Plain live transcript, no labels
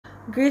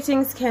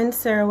Greetings,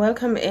 Cancer.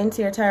 Welcome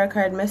into your tarot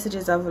card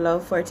messages of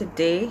love for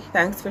today.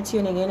 Thanks for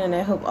tuning in, and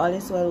I hope all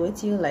is well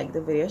with you. Like the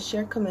video,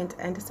 share, comment,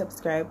 and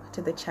subscribe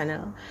to the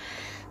channel.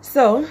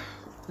 So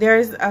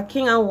there's a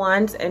King of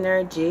Wands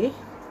energy,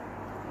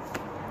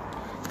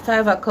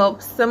 Five of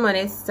Cups. Someone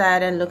is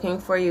sad and looking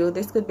for you.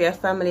 This could be a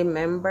family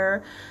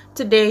member.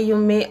 Today you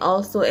may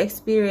also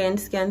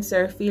experience,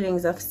 Cancer,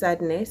 feelings of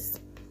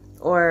sadness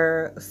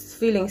or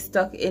feeling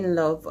stuck in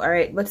love. All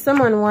right, but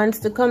someone wants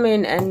to come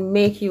in and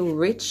make you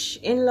rich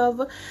in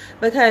love,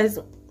 because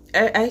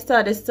I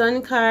saw the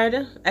Sun card.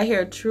 I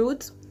hear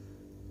truth.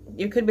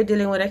 You could be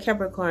dealing with a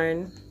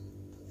Capricorn.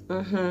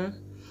 Because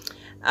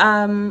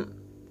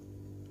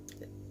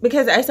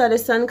I saw the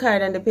Sun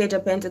card and the Page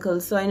of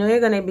Pentacles, so I know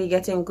you're going to be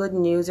getting good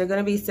news. You're going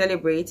to be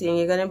celebrating.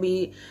 You're going to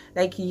be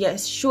like,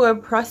 yes, sure,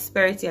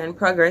 prosperity and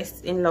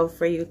progress in love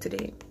for you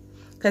today.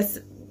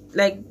 Because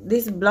like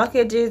these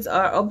blockages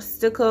or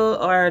obstacle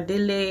or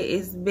delay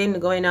is been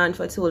going on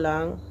for too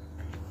long.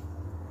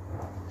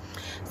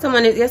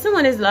 Someone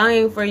is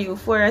longing for you.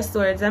 Four of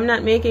Swords. I'm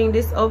not making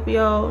this up,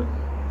 yo.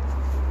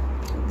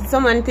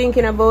 Someone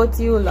thinking about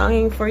you,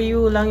 longing for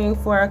you, longing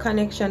for a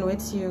connection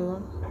with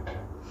you.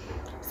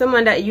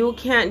 Someone that you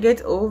can't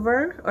get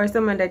over, or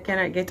someone that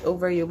cannot get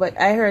over you. But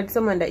I heard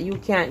someone that you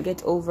can't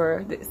get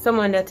over.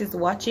 Someone that is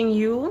watching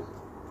you.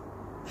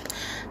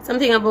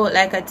 Something about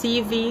like a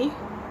TV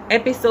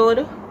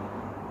episode.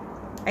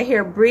 I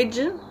hear bridge.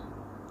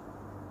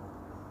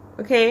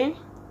 Okay,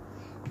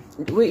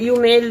 you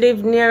may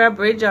live near a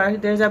bridge, or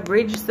there's a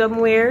bridge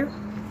somewhere.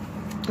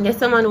 Yes,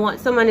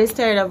 someone is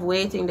tired of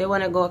waiting. They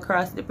want to go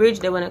across the bridge.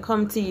 They want to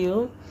come to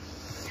you.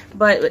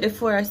 But with the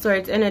Four of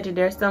Swords energy,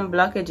 there's some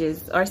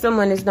blockages, or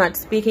someone is not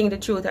speaking the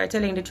truth or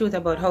telling the truth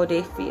about how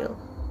they feel.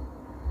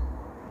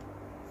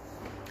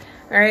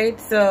 All right,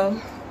 so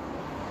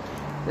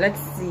let's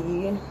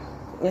see.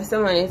 Yeah,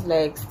 someone is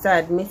like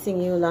sad, missing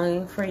you,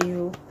 longing for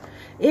you.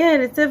 Yeah,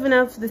 the seven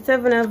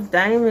of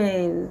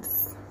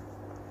diamonds.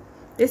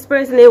 This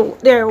person,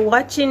 they're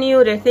watching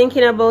you, they're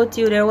thinking about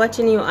you, they're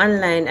watching you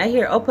online. I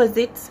hear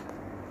opposite.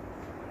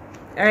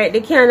 All right,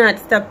 they cannot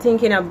stop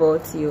thinking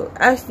about you.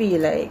 I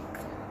feel like,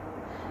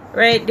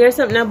 right, there's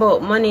something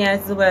about money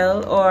as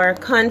well, or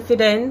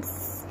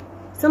confidence.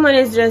 Someone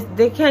is just,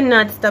 they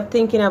cannot stop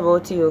thinking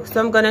about you. So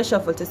I'm gonna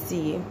shuffle to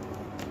see.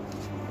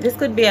 This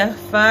could be a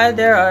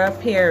father or a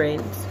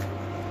parent.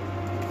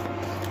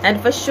 And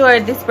for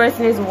sure, this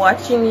person is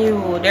watching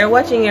you. They're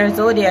watching your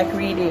zodiac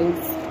readings.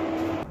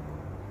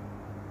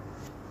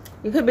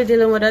 You could be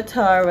dealing with a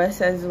Taurus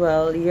as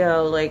well. Yeah,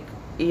 like,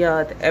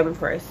 yeah, the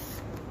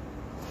Empress.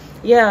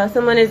 Yeah,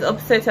 someone is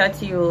upset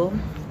at you,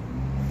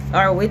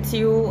 or with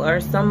you, or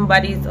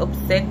somebody's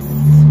upset.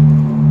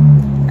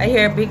 I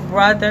hear Big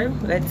Brother.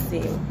 Let's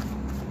see.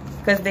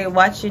 Because they're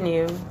watching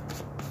you.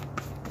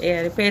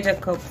 Yeah, the Page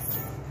of Cups.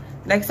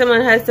 Like someone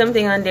has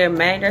something on their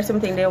mind or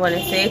something they want to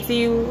say to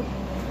you.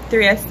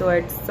 Three of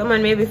Swords.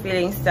 Someone may be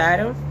feeling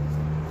sad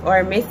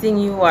or missing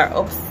you or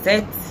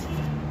upset.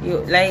 You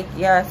like,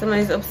 yeah, someone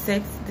is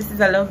upset. This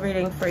is a love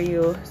reading for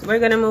you. So we're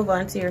going to move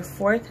on to your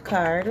fourth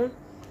card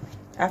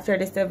after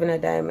the Seven of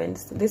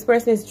Diamonds. This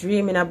person is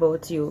dreaming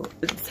about you.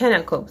 Ten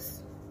of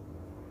Cups.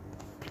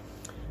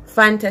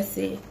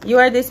 Fantasy. You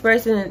are this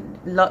person's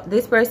love.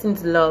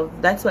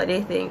 That's what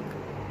they think.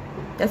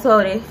 That's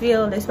how they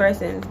feel, this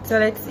person. So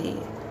let's see.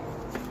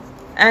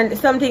 And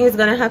something is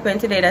going to happen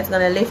today that's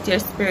going to lift your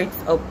spirits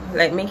up,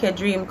 like make your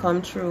dream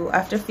come true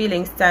after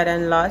feeling sad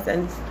and lost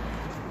and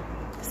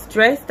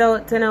stressed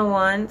out. Ten of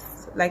Wands,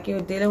 like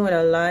you're dealing with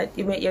a lot.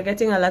 You're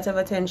getting a lot of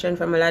attention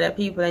from a lot of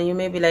people, and you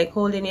may be like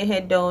holding your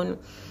head down,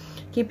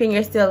 keeping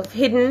yourself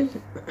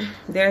hidden.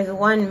 There's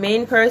one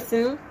main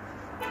person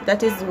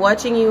that is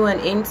watching you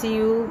and into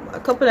you. A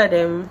couple of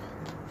them.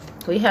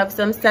 We have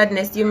some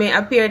sadness. You may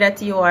appear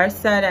that you are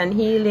sad and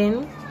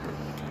healing,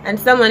 and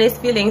someone is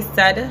feeling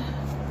sad,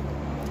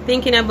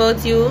 thinking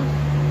about you.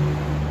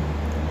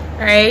 All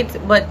right,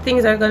 but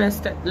things are gonna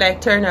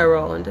like turn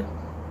around.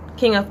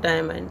 King of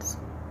Diamonds.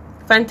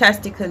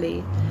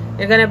 Fantastically,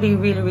 you're gonna be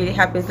really, really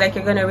happy. It's like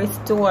you're gonna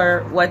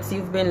restore what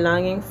you've been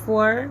longing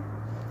for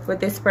with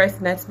this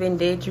person that's been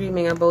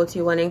daydreaming about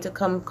you, wanting to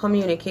come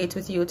communicate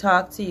with you,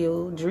 talk to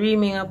you,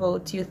 dreaming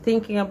about you,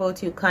 thinking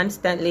about you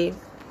constantly.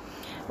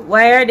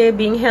 Why are they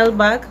being held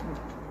back?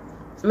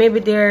 Maybe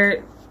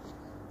they're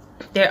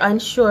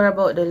unsure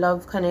about the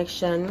love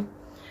connection.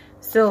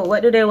 So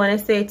what do they want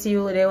to say to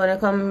you? They want to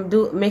come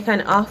make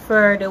an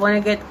offer. They want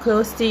to get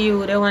close to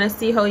you. They want to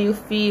see how you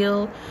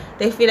feel.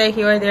 They feel like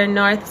you're their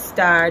North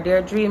Star,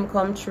 their dream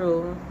come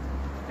true.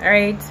 All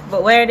right,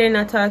 but why are they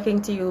not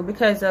talking to you?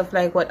 Because of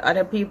like what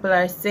other people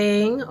are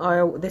saying,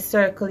 or the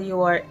circle you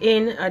are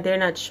in, or they're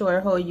not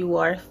sure how you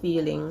are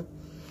feeling.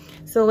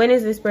 So when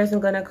is this person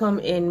gonna come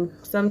in?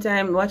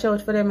 Sometime, watch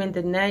out for them in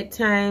the night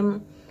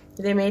time.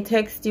 They may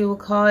text you,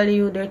 call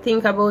you. They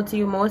think about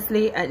you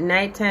mostly at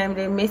night time.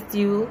 They miss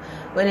you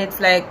when it's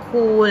like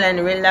cool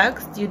and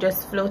relaxed. You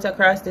just float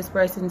across this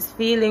person's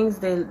feelings.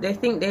 They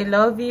think they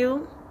love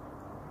you,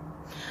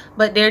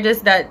 but they're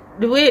just that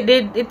the way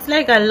it's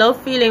like a love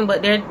feeling,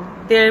 but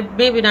they're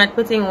maybe not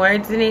putting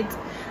words in it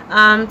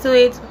to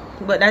it,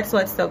 but that's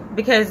what's up.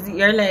 Because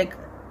you're like,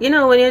 you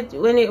know,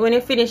 when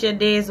you finish your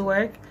day's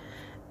work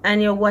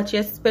and you watch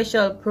your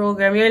special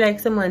program, you're like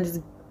someone's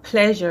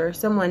pleasure,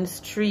 someone's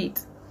treat.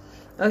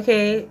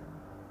 Okay,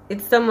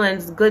 it's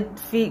someone's good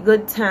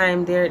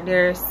time,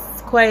 their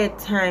quiet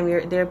time,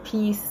 their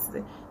peace,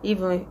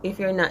 even if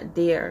you're not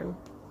there.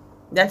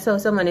 That's how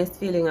someone is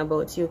feeling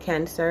about you,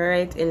 Cancer,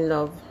 right? In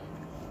love.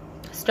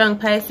 Strong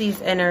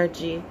Pisces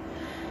energy.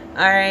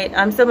 Alright,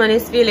 someone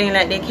is feeling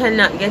like they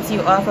cannot get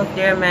you off of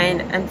their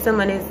mind, and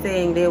someone is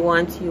saying they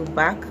want you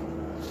back.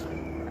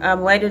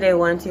 Why do they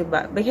want you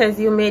back? Because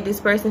you made this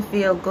person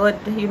feel good,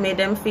 you made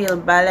them feel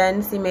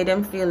balanced, you made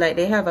them feel like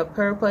they have a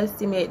purpose,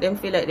 you made them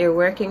feel like they're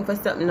working for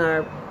something,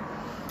 or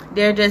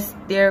you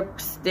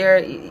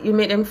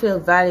made them feel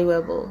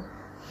valuable.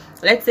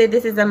 Let's say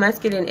this is a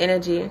masculine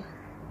energy.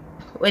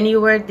 When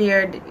you were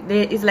there,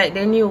 it's like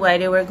they knew why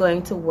they were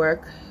going to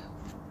work.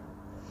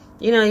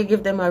 You know, you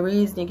give them a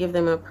reason, you give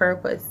them a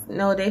purpose.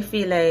 No, they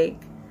feel like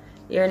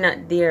you're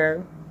not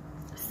there.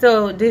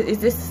 So is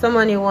this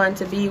someone you want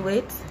to be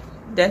with?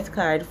 Death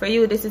card. For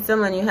you, this is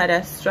someone you had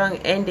a strong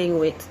ending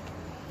with,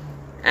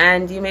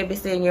 and you may be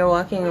saying you're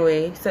walking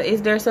away. So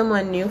is there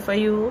someone new for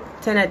you?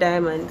 10 of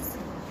Diamonds.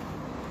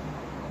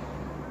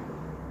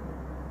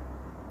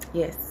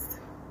 Yes,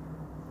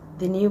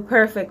 the new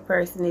perfect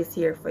person is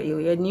here for you.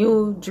 Your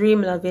new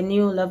dream love, your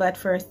new love at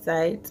first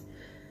sight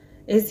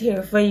is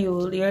here for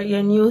you.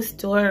 Your new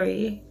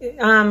story.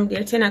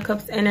 Your 10 of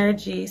Cups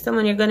energy.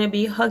 Someone you're gonna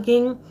be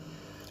hugging.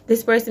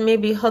 This person may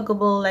be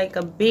huggable like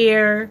a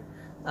bear.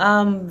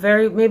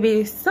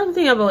 Maybe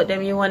something about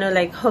them, you want to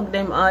like hug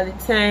them all the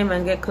time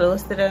and get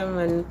close to them,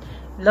 and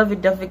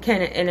lovey-dovey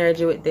kind of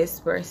energy with this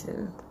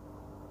person.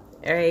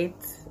 All right,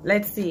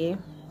 let's see,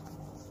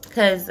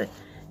 because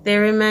they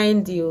will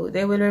remind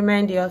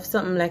you of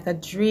something like a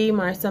dream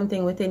or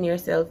something within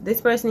yourself. This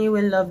person, you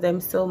will love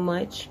them so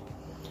much.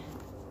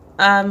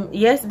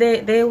 Yes,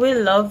 they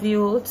will love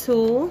you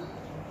too.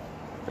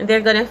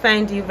 They're gonna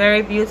find you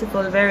very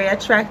beautiful, very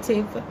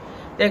attractive.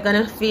 They're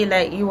gonna feel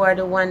like you are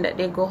the one that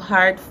they go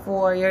hard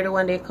for. You're the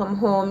one they come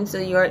home, so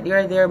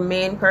you're their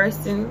main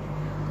person.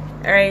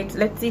 All right,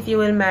 let's see if you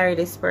will marry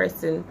this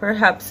person.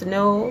 Perhaps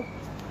no.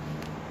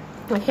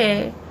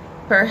 Okay,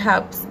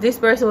 perhaps this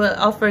person will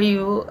offer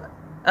you,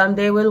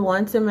 they will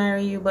want to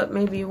marry you, but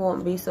maybe you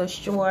won't be so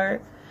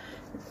sure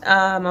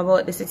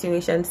about the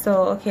situation.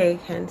 So okay,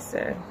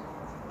 Cancer.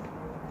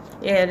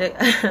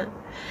 Yeah,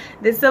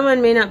 this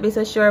someone may not be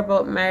so sure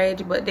about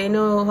marriage, but they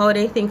know how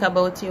they think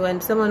about you,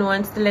 and someone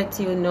wants to let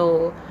you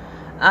know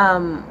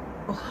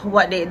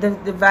what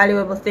the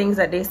valuable things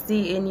that they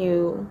see in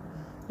you,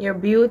 your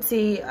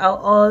beauty.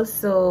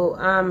 Also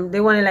they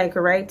want to like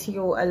write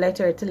you a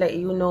letter to let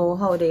you know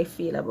how they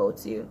feel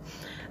about you.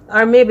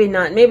 Or maybe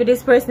not, maybe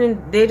this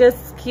person, they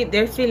just keep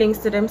their feelings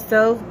to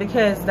themselves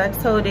because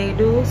that's how they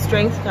do.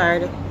 Strength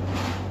card.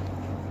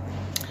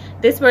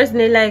 This person,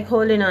 they like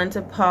holding on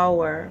to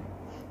power.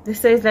 This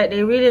says that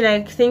they really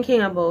like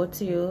thinking about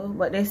you,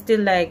 but they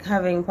still like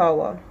having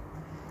power.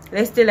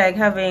 They still like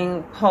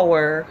having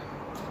power.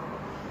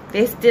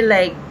 They still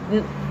like,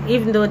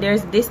 even though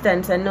there's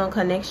distance and no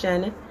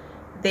connection,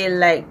 they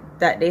like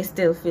that they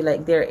still feel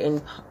like they're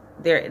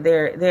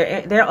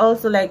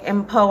also like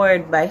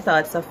empowered by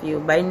thoughts of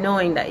you, by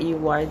knowing that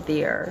you are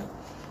there,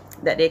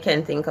 that they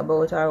can think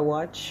about or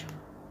watch.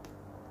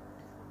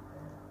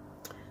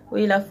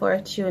 Wheel of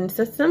Fortune.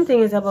 So something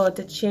is about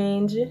to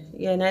change.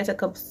 Yeah, Knight of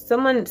Cups.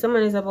 Someone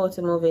is about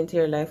to move into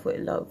your life with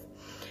love,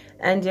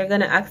 and you're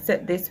gonna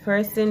accept this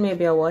person,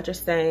 maybe a water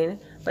sign,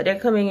 but they're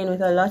coming in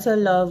with a lot of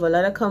love, a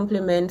lot of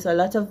compliments, a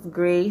lot of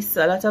grace,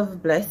 a lot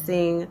of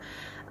blessing.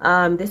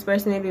 This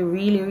person may be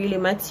really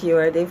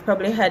mature. They've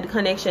probably had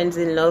connections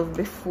in love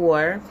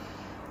before,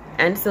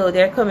 and so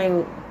they're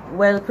coming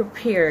well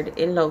prepared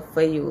in love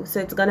for you.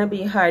 So it's gonna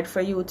be hard for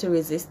you to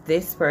resist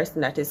this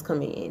person that is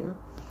coming in.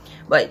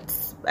 But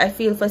I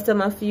feel for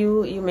some of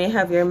you, you may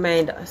have your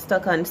mind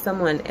stuck on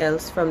someone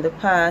else from the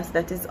past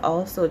that is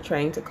also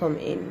trying to come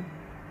in.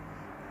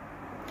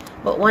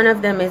 But one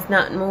of them is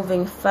not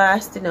moving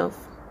fast enough.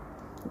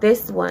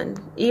 This one,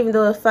 even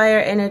though the fire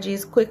energy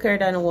is quicker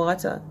than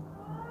water,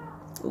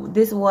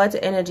 this water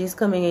energy is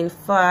coming in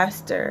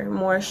faster,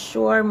 more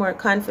sure, more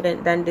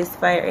confident than this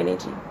fire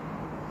energy.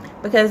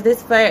 Because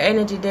this fire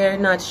energy, they're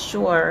not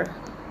sure.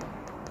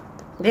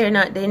 They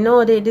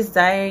know they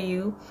desire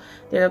you.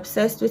 They're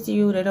obsessed with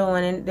you. They don't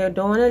want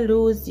to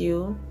lose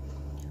you,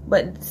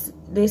 but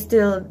they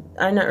still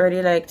are not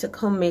ready like to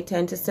commit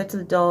and to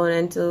settle down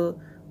and to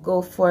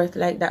go forth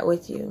like that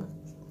with you.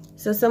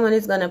 So someone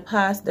is gonna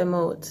pass them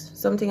out.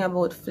 Something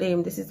about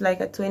flame. This is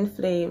like a twin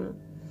flame,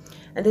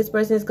 and this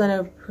person is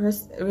gonna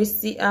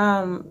proceed.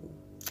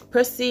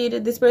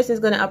 This person is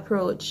gonna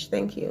approach.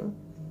 Thank you.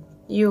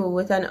 You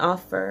with an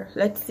offer.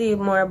 Let's see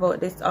more about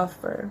this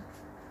offer.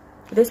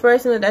 This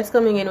person that's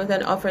coming in with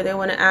an offer, they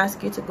want to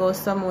ask you to go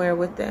somewhere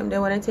with them. They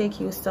want to take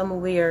you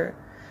somewhere,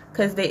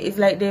 because it's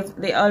like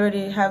they're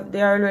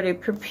already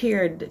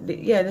prepared.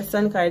 Yeah, the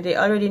Sun card. They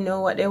already know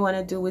what they want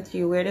to do with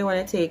you, where they want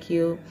to take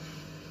you.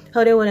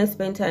 how they want to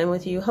spend time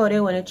with you, how they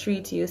want to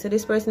treat you. So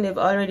this person, they've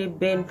already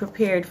been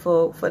prepared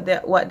for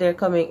what they're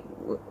coming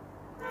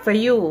for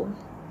you.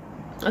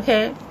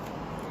 Okay,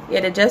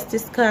 yeah, the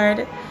Justice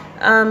card.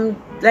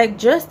 Like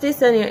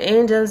justice and your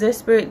angels, your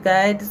spirit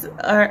guides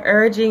are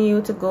urging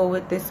you to go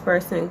with this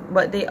person,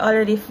 but they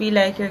already feel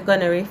like you're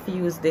gonna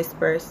refuse this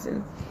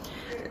person.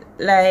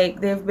 Like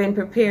they've been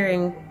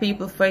preparing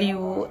people for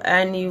you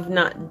and you've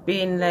not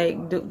been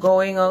like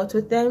going out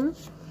with them.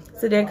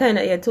 So they're kind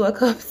of, yeah, Two of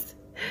Cups.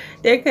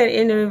 They're kind of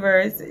in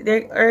reverse.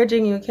 They're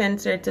urging you,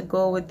 Cancer, to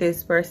go with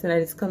this person that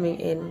is coming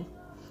in.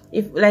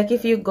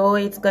 If you go,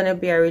 it's gonna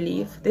be a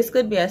relief. This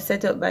could be a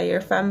setup by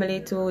your family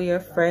too, your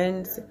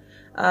friends,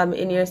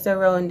 in your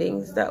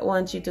surroundings that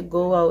want you to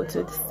go out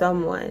with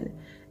someone.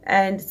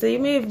 And so you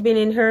may have been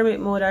in hermit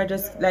mode or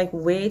just like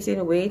waiting,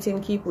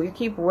 you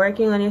keep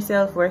working on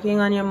yourself, working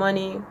on your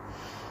money,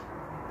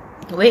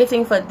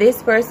 waiting for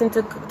this person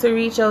to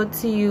reach out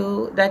to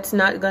you. That's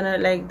not gonna,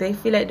 like, they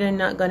feel like they're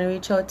not gonna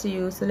reach out to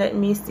you. So let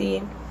me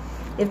see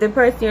if the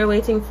person you're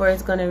waiting for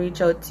is gonna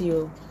reach out to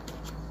you.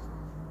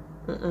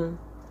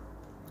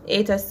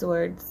 Eight of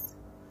Swords.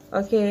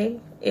 Okay,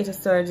 Eight of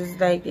Swords is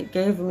like, it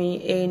gave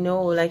me a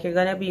no, like you're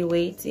gonna be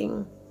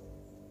waiting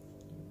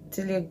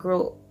till you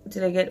grow,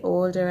 till you get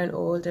older and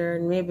older,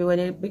 and maybe when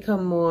you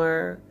become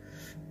more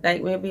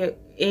like maybe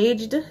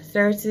aged,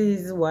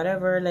 30s,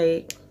 whatever,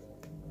 like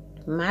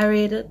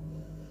married,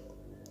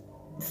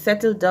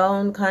 settled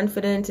down,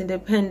 confident,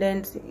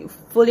 independent,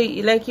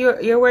 fully, like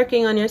you're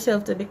working on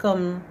yourself to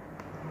become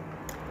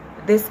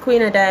this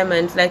Queen of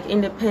Diamonds, like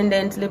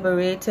independent,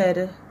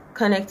 liberated,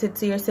 connected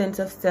to your sense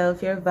of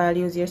self, your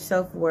values, your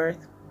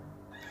self-worth.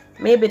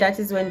 Maybe that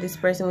is when this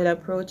person will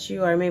approach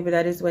you, or maybe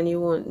that is when you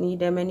won't need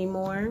them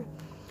anymore.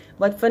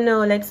 But for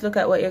now, let's look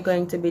at what you're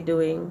going to be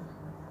doing.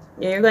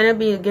 You're going to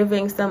be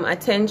giving some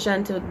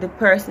attention to the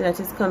person that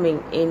is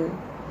coming in.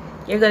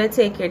 You're going to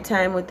take your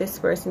time with this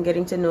person,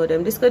 getting to know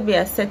them. This could be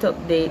a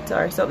setup date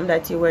or something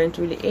that you weren't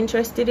really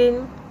interested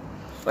in,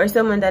 or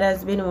someone that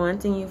has been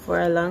wanting you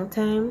for a long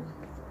time.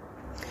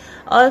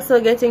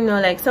 Also getting to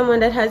know, like, someone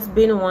that has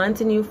been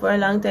wanting you for a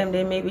long time,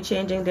 they may be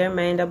changing their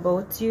mind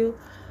about you,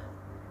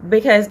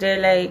 because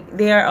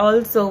they are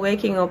also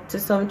waking up to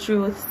some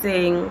truth,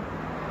 saying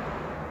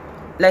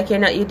like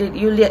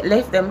you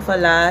left them for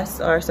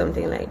last or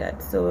something like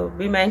that. So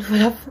be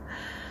mindful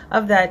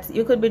of that.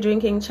 You could be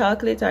drinking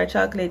chocolate or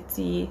chocolate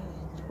tea.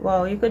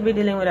 Wow, you could be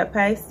dealing with a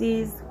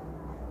Pisces.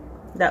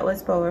 That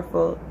was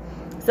powerful.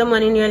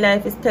 Someone in your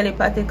life is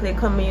telepathically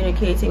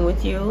communicating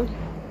with you.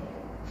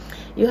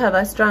 You have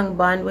a strong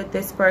bond with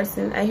this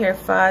person. I hear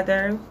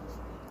father,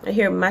 I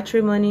hear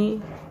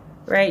matrimony,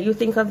 right? You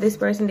think of this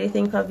person, they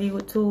think of you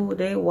too.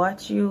 They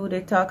watch you,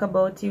 they talk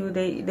about you,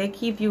 they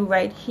keep you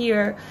right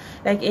here,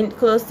 like in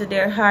close to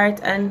their heart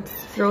and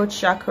throat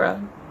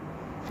chakra.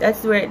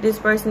 That's where this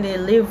person, they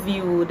live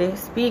you, they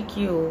speak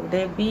you,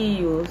 they be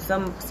you.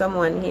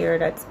 Someone here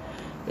that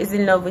is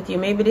in love with you.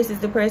 Maybe this is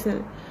the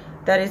person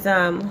that is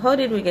how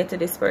did we get to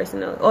this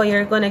person? Oh,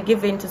 you're gonna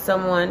give in to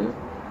someone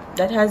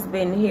that has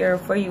been here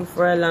for you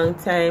for a long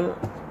time,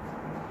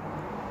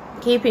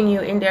 keeping you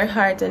in their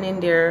heart and in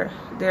their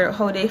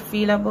how they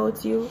feel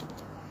about you.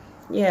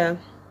 Yeah.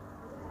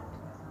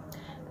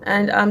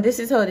 And this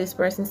is how this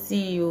person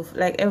see you,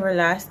 like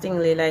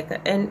everlastingly, like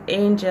an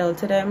angel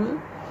to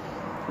them.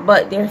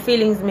 But their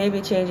feelings may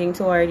be changing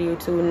toward you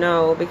too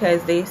now,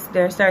 because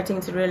they're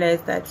starting to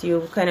realize that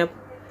you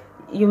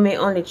may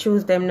only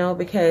choose them now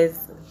because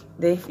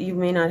you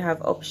may not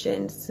have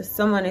options. So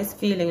someone is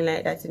feeling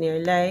like that in your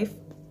life.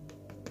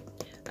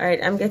 All right,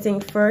 I'm getting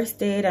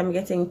first aid, I'm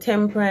getting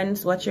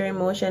temperance. Watch your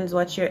emotions,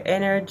 watch your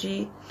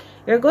energy.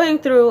 You're going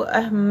through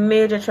a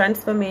major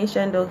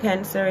transformation though,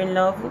 Cancer, in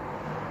love,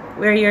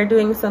 where you're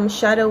doing some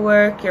shadow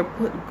work. You're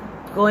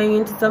going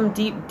into some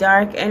deep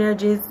dark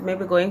energies,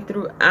 maybe going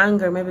through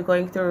anger, maybe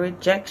going through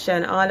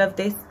rejection, all of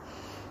this.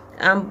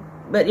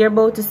 But you're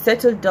about to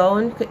settle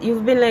down.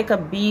 You've been like a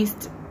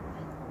beast.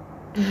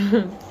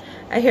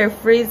 I hear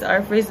freeze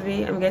or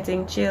frisbee. I'm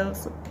getting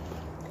chills.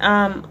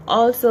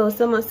 Also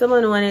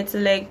someone wanted to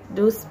like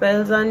do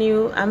spells on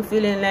you. I'm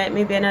feeling like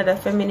maybe another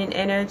feminine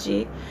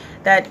energy,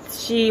 that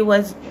she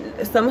was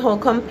somehow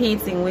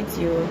competing with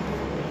you.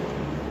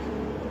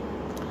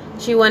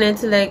 She wanted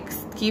to like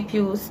keep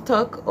you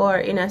stuck or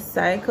in a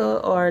cycle,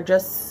 or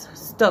just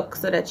stuck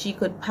so that she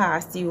could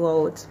pass you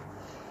out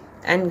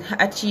and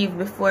achieve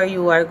before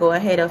you or go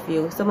ahead of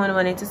you. Someone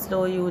wanted to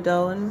slow you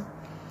down.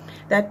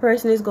 That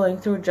person is going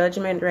through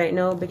judgment right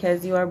now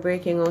because you are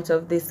breaking out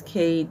of this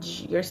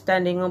cage. You're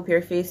standing up,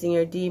 you're facing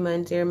your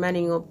demons, you're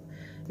manning up,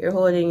 you're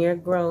holding your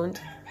ground.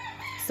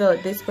 So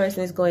this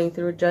person is going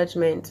through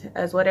judgment,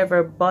 as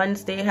whatever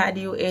bonds they had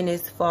you in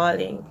is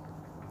falling.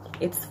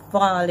 It's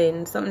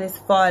falling. Something is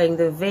falling.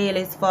 The veil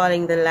is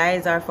falling. The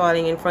lies are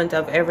falling in front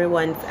of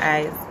everyone's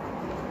eyes.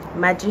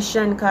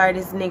 Magician card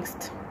is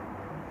next.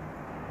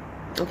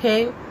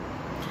 Okay?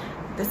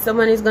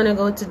 Someone is going to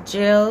go to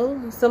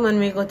jail. Someone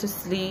may go to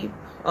sleep.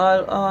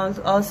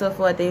 Also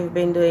for what they've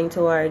been doing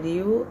toward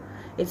you.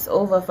 It's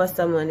over for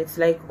someone. It's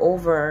like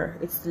over.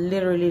 It's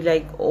literally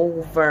like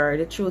over.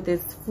 The truth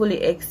is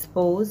fully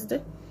exposed.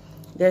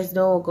 There's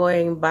no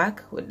going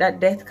back with that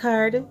death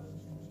card.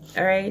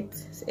 All right,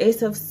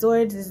 Ace of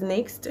Swords is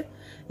next.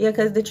 Yeah,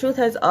 because the truth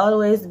has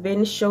always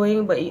been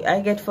showing, but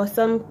I get for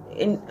some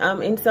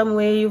in some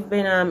way you've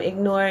been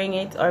ignoring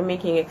it or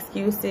making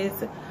excuses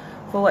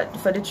for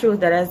the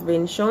truth that has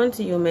been shown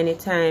to you many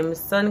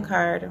times. Sun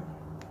card.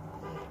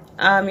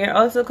 You're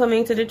also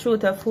coming to the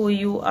truth of who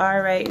you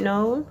are right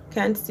now,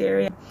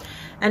 Cancer,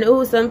 and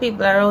who some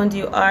people around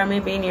you are,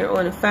 maybe in your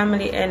own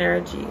family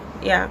energy.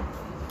 Yeah,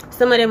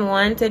 some of them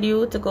wanted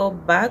you to go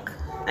back,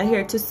 I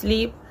hear, to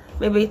sleep,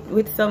 maybe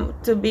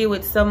to be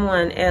with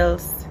someone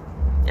else,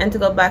 and to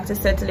go back to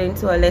settle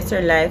into a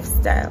lesser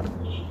lifestyle.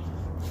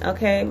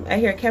 Okay, I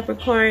hear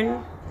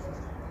Capricorn.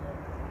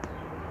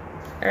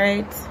 All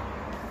right,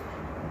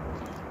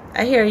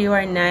 I hear you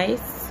are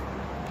nice.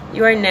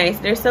 You are nice.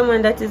 There's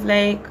someone that is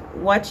like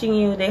watching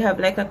you. They have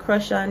like a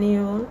crush on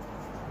you.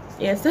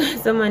 Yeah, so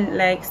someone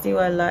likes you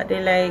a lot.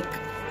 They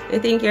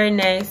think you're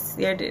nice.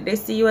 They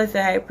see you as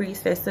a high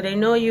priestess, so they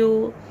know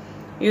you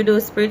do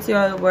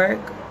spiritual work,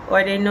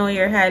 or they know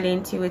you're highly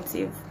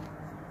intuitive.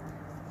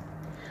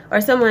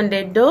 Or someone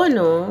they don't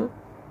know,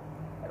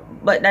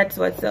 but that's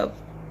what's up.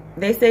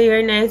 They say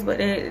you're nice, but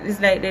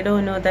it's like they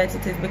don't know that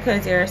it is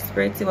because you're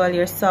spiritual,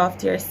 you're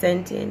soft, you're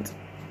sentient.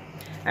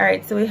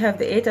 Alright, so we have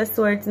the Eight of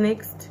Swords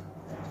next.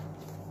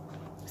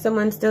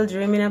 Someone still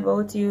dreaming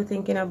about you,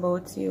 thinking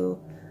about you,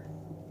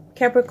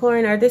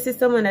 Capricorn, or this is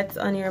someone that's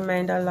on your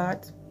mind a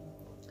lot.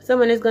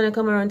 Someone is going to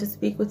come around to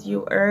speak with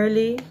you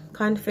early.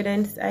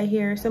 Confidence, I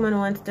hear. Someone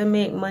wants to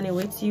make money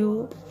with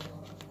you.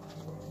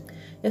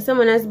 Yeah,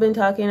 someone has been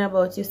talking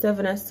about you.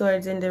 Seven of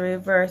Swords in the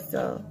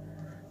reversal.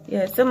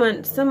 Yeah,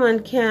 someone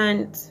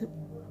can't,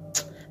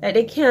 like,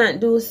 they can't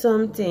do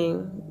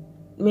something,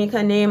 make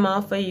a name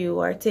off of you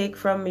or take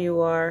from you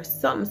or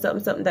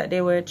something that they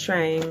were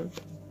trying.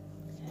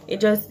 It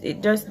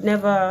just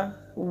never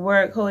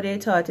worked how they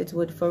thought it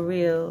would for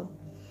real.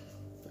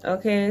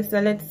 Okay, so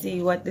let's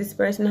see what this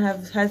person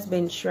has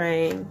been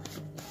trying.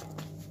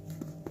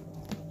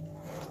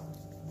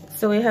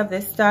 So we have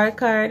the Star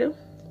card.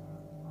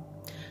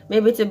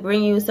 Maybe to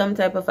bring you some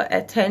type of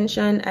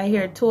attention. I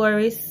hear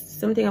Taurus,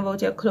 something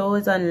about your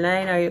clothes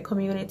online or your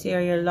community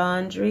or your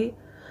laundry.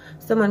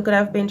 Someone could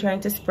have been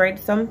trying to spread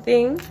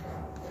something.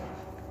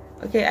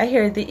 Okay, I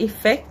hear the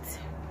effect.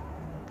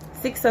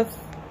 Six of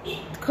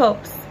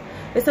Cups.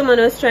 If someone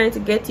was trying to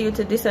get you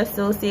to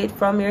disassociate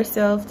from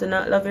yourself, to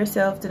not love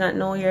yourself, to not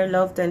know you're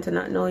loved, and to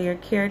not know you're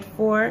cared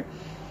for,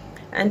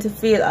 and to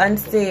feel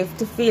unsafe,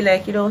 to feel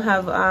like you don't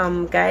have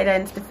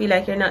guidance, to feel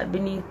like you're not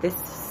beneath this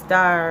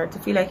star, to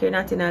feel like you're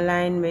not in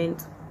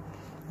alignment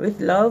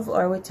with love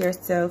or with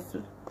yourself.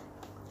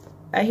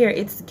 I hear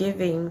it's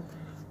giving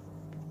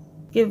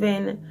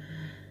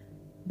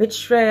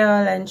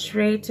betrayal and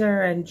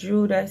traitor and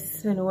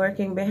Judas, and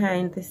working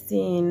behind the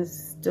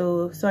scenes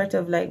to sort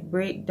of like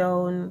break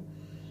down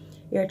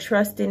your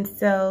trust in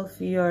self,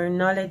 your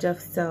knowledge of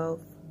self.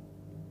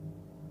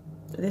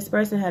 This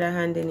person had a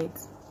hand in it.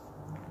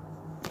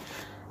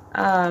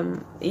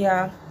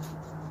 Yeah,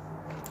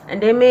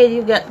 and they made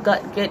you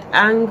get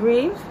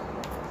angry.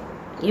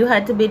 You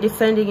had to be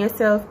defending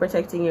yourself,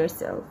 protecting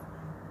yourself.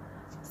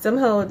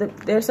 Somehow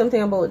there's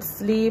something about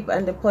sleep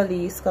and the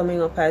police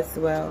coming up as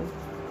well.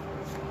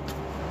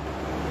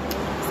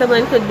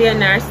 Someone could be a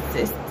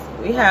narcissist.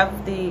 We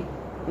have the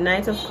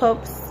Knight of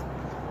Cups.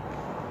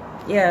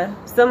 Yeah,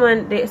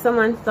 someone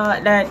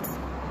thought that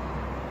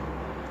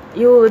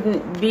you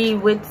wouldn't be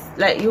with,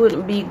 like, you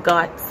wouldn't be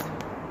got.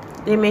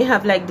 They may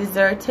have like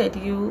deserted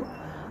you,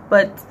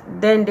 but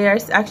then they're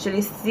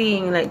actually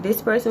seeing like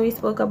this person we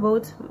spoke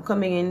about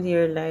coming into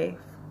your life.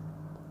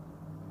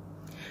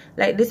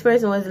 Like this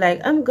person was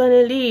like, I'm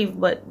gonna leave,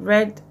 but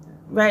right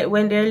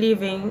when they're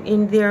leaving,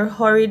 in their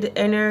horrid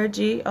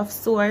energy of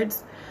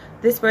swords,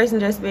 this person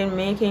just been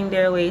making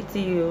their way to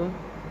you,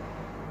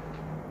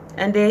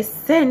 and they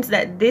sense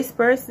that this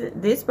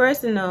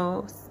person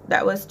now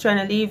that was trying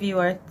to leave you,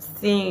 or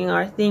seeing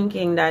or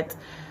thinking that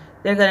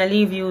they're gonna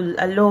leave you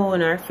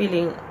alone, or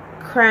feeling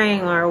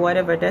crying or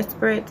whatever,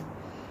 desperate.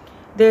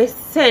 They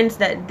sense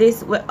that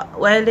this,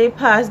 while they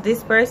pass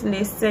this person,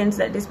 they sense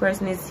that this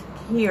person is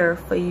here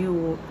for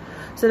you.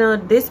 So now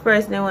this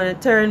person, they want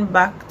to turn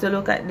back to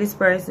look at this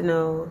person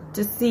now,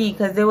 to see,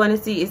 because they want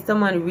to see, is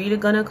someone really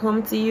gonna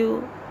come to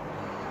you?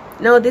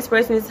 Now this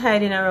person is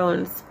hiding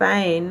around,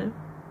 spying,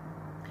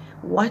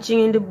 watching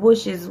in the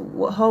bushes,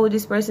 how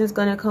this person is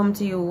gonna come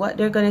to you, what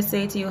they're gonna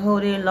say to you, how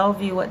they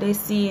love you, what they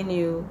see in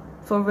you,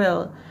 for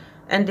real.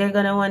 And they're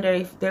gonna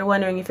wondering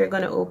if you're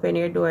gonna open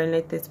your door and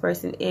let this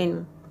person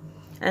in.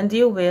 And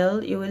you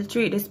will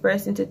treat this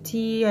person to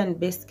tea and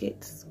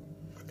biscuits,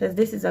 because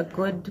this is a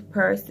good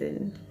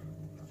person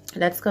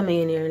that's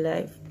coming in your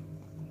life.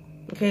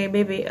 Okay,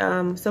 baby,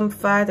 some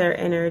father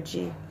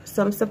energy,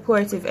 some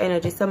supportive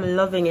energy, some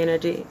loving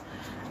energy.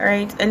 All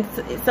right, and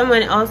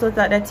someone also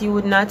thought that you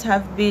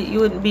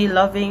wouldn't be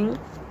loving.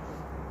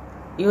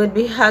 You would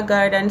be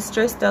haggard and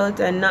stressed out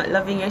and not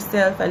loving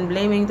yourself and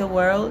blaming the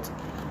world.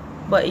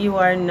 but you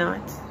are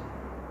not.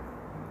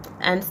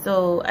 And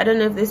so I don't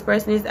know if this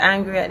person is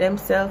angry at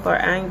themselves or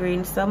angry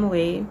in some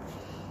way,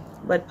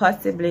 but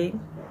possibly,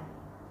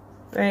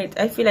 right?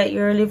 I feel like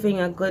you're living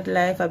a good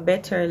life, a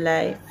better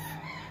life,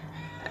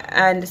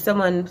 and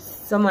someone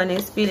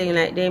is feeling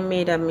like they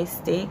made a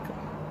mistake.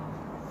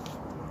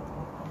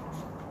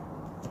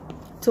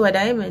 Two of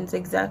diamonds,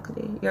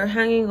 exactly. You're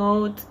hanging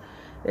out,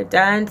 you're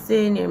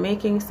dancing, you're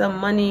making some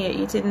money,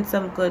 you're eating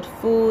some good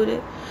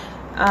food.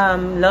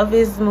 Love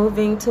is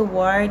moving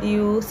toward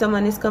you.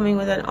 Someone is coming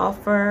with an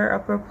offer, a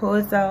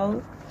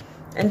proposal,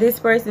 and this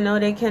person, no,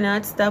 they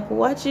cannot stop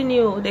watching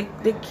you.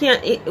 They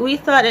can't. We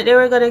thought that they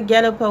were gonna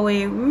get up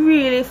away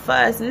really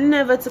fast,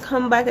 never to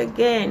come back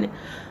again,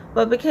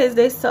 but because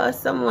they saw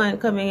someone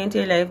coming into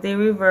your life, they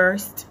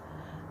reversed.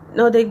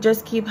 No, they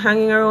just keep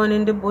hanging around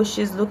in the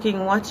bushes,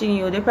 looking, watching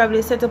you. They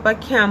probably set up a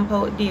camp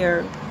out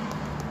there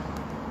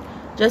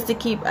just to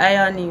keep eye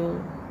on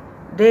you,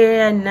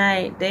 day and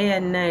night, day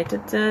and night.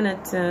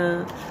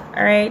 All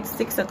right,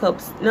 Six of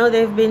Cups. Now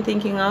they've been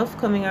thinking of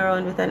coming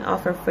around with an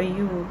offer for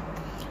you.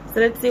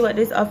 So let's see what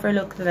this offer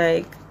looks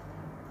like.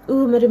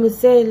 Oh,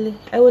 mademoiselle,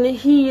 I want to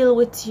heal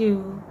with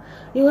you.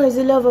 You are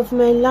the love of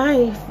my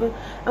life.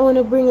 I want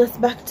to bring us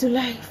back to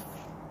life.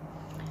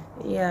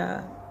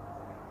 Yeah,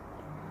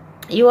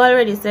 you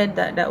already said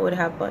that that would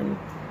happen.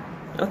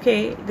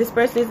 Okay, this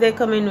person is there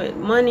coming with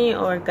money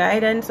or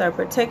guidance or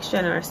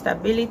protection or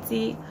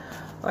stability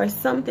or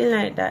something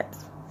like that,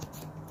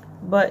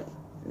 but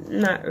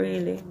not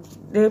really.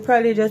 They're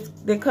probably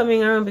they're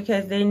coming around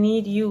because they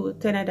need you.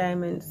 Ten of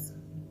Diamonds.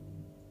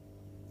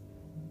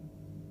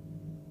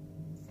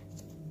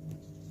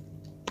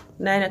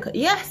 Nine of Cups.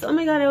 Yes, oh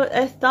my God,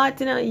 I thought,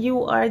 you know,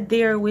 you are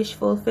their wish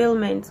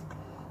fulfillment.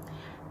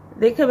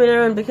 They're coming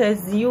around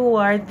because you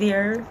are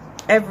their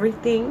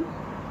everything,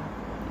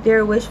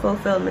 their wish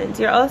fulfillment.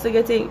 You're also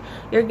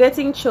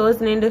getting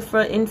chosen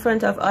in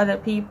front of other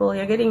people.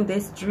 You're getting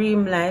this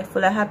dream life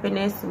full of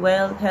happiness,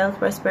 wealth, health,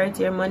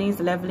 prosperity. Your money is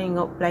leveling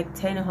up like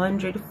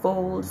 100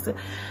 folds.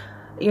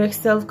 Your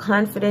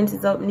self-confidence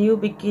is up, new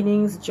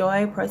beginnings,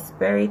 joy,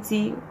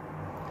 prosperity.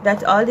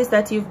 That's all this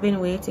that you've been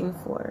waiting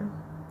for.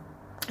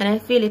 And I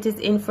feel it is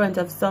in front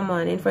of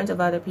someone, in front of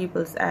other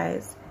people's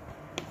eyes,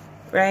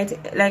 right?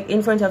 Like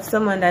in front of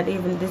someone that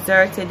even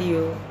deserted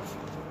you.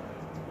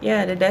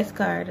 Yeah, the Death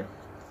card.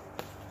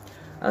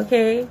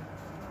 Okay,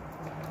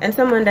 and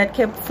someone that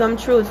kept some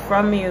truth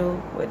from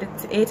you with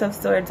the Eight of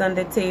Swords on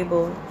the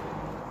table.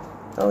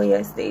 Oh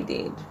yes, they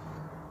did.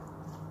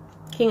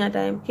 King of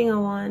Diamonds, King of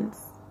Wands.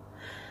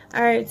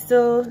 All right,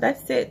 so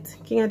that's it.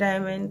 King of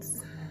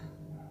Diamonds,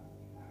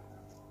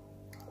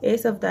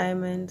 Ace of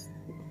Diamonds.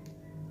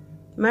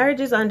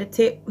 Marriage is on the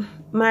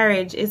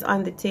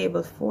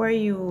table for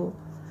you.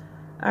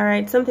 All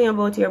right, something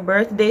about your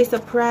birthday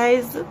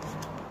surprise.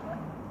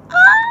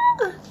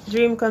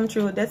 Dream come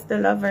true. That's the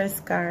Lover's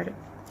card.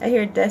 I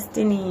hear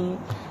destiny.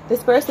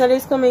 This person that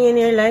is coming in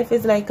your life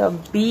is like a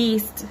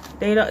beast.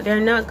 They're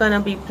not gonna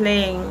be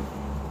playing.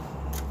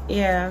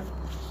 Yeah,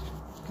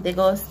 they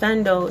go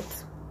stand out.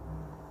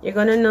 You're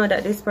gonna know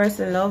that this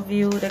person loves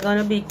you. They're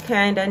gonna be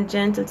kind and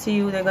gentle to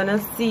you. They're gonna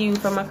see you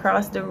from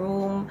across the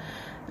room.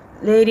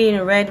 Lady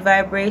in red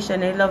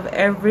vibration. They love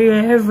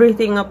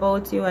everything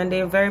about you, and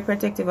they're very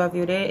protective of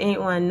you. They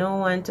ain't want no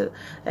one to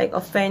like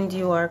offend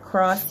you or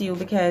cross you,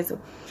 because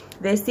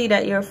they see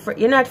that you're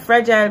not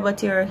fragile,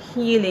 but you're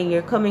healing.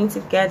 You're coming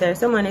together.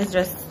 Someone is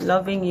just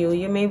loving you.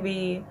 You may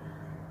be,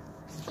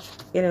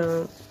 you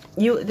know,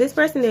 this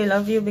person, they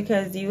love you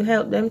because you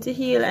help them to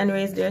heal and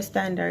raise their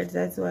standards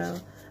as well.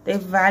 They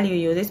value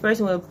you. This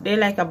person they're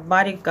like a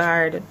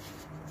bodyguard.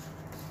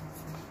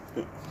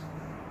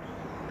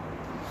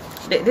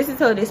 This is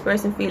how this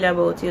person feel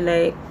about you.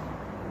 Like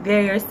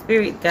they're your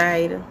spirit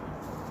guide.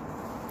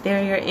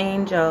 They're your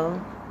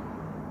angel.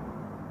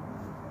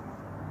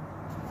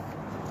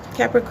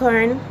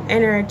 Capricorn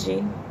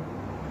energy.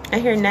 I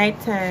hear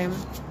nighttime.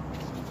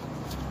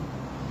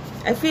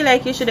 I feel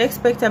like you should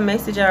expect a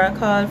message or a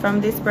call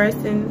from this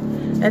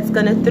person that's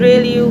gonna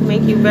thrill you,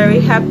 make you very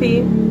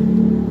happy.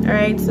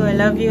 Alright, so I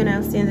love you, and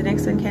I'll see you in the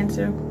next one,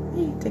 Cancer.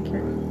 Take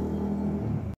care.